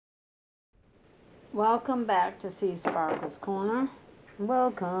Welcome back to Seasparkles Corner.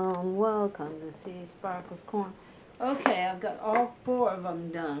 Welcome to Seasparkles Corner. Okay, I've got all 4 of them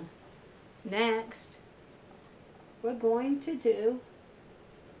done. Next, we're going to do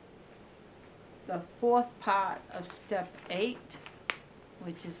the 4th part of step 8,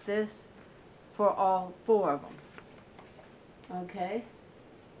 which is this, for all 4 of them. Okay,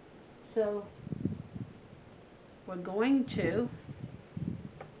 so we're going to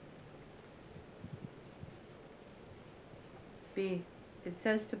it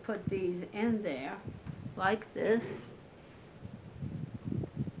says to put these in there like this.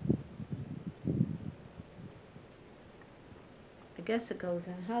 I guess it goes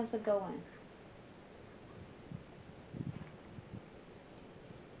in. How does it go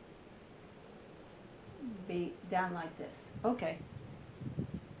in? Be down like this. Okay.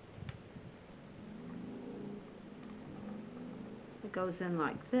 It goes in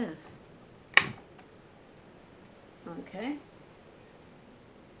like this. Okay.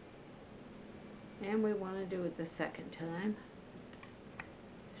 And we want to do it the second time.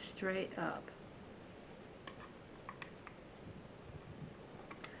 Straight up.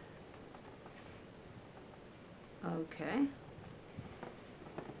 Okay.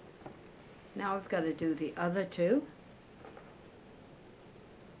 Now we've got to do the other 2.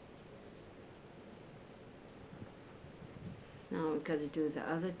 Now we've got to do the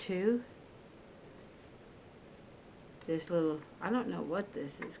other 2. This little, I don't know what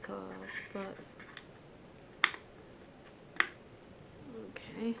this is called, but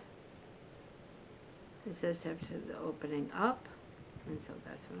okay. It says to have the opening up, and so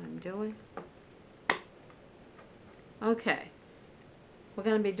that's what I'm doing. Okay. We're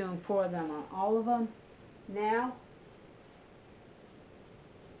going to be doing 4 of them on all of them. Now,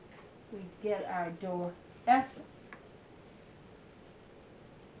 we get our door F.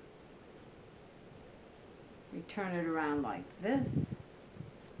 We turn it around like this.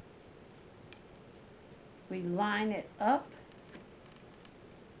 We line it up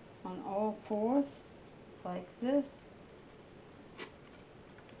on all 4s like this.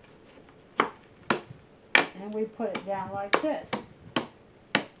 And we put it down like this.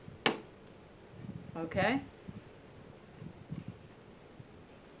 Okay?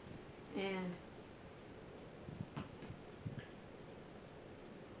 And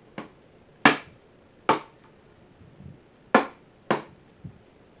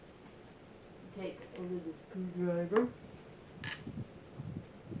take a little screwdriver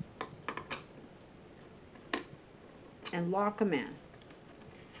and lock them in.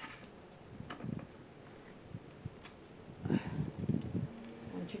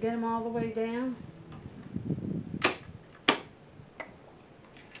 Once you get them all the way down,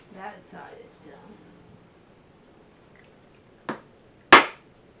 that side is done.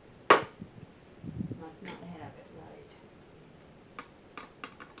 Must not have it right.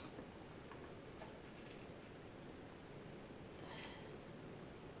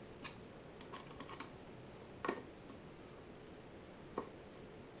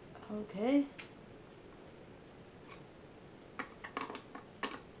 Okay.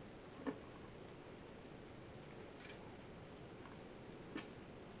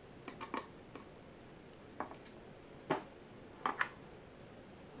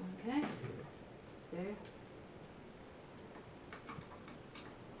 Okay. There.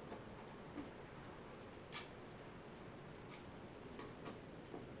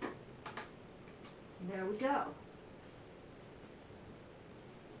 There we go.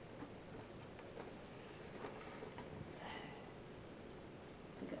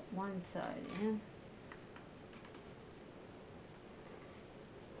 We got one side in.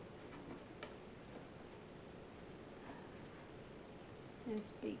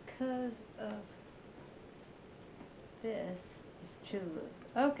 It's because of this is too loose.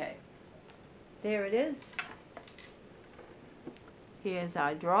 Okay. There it is. Here's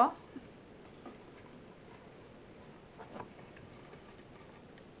our draw.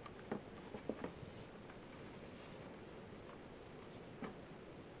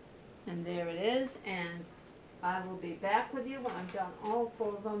 And there it is, and I will be back with you when I've done all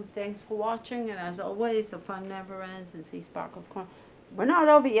 4 of them. Thanks for watching, and as always, the fun never ends in Seasparkles Corner. We're not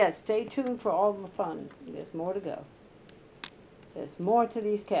over yet. Stay tuned for all the fun. There's more to go. There's more to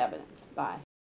these cabinets. Bye.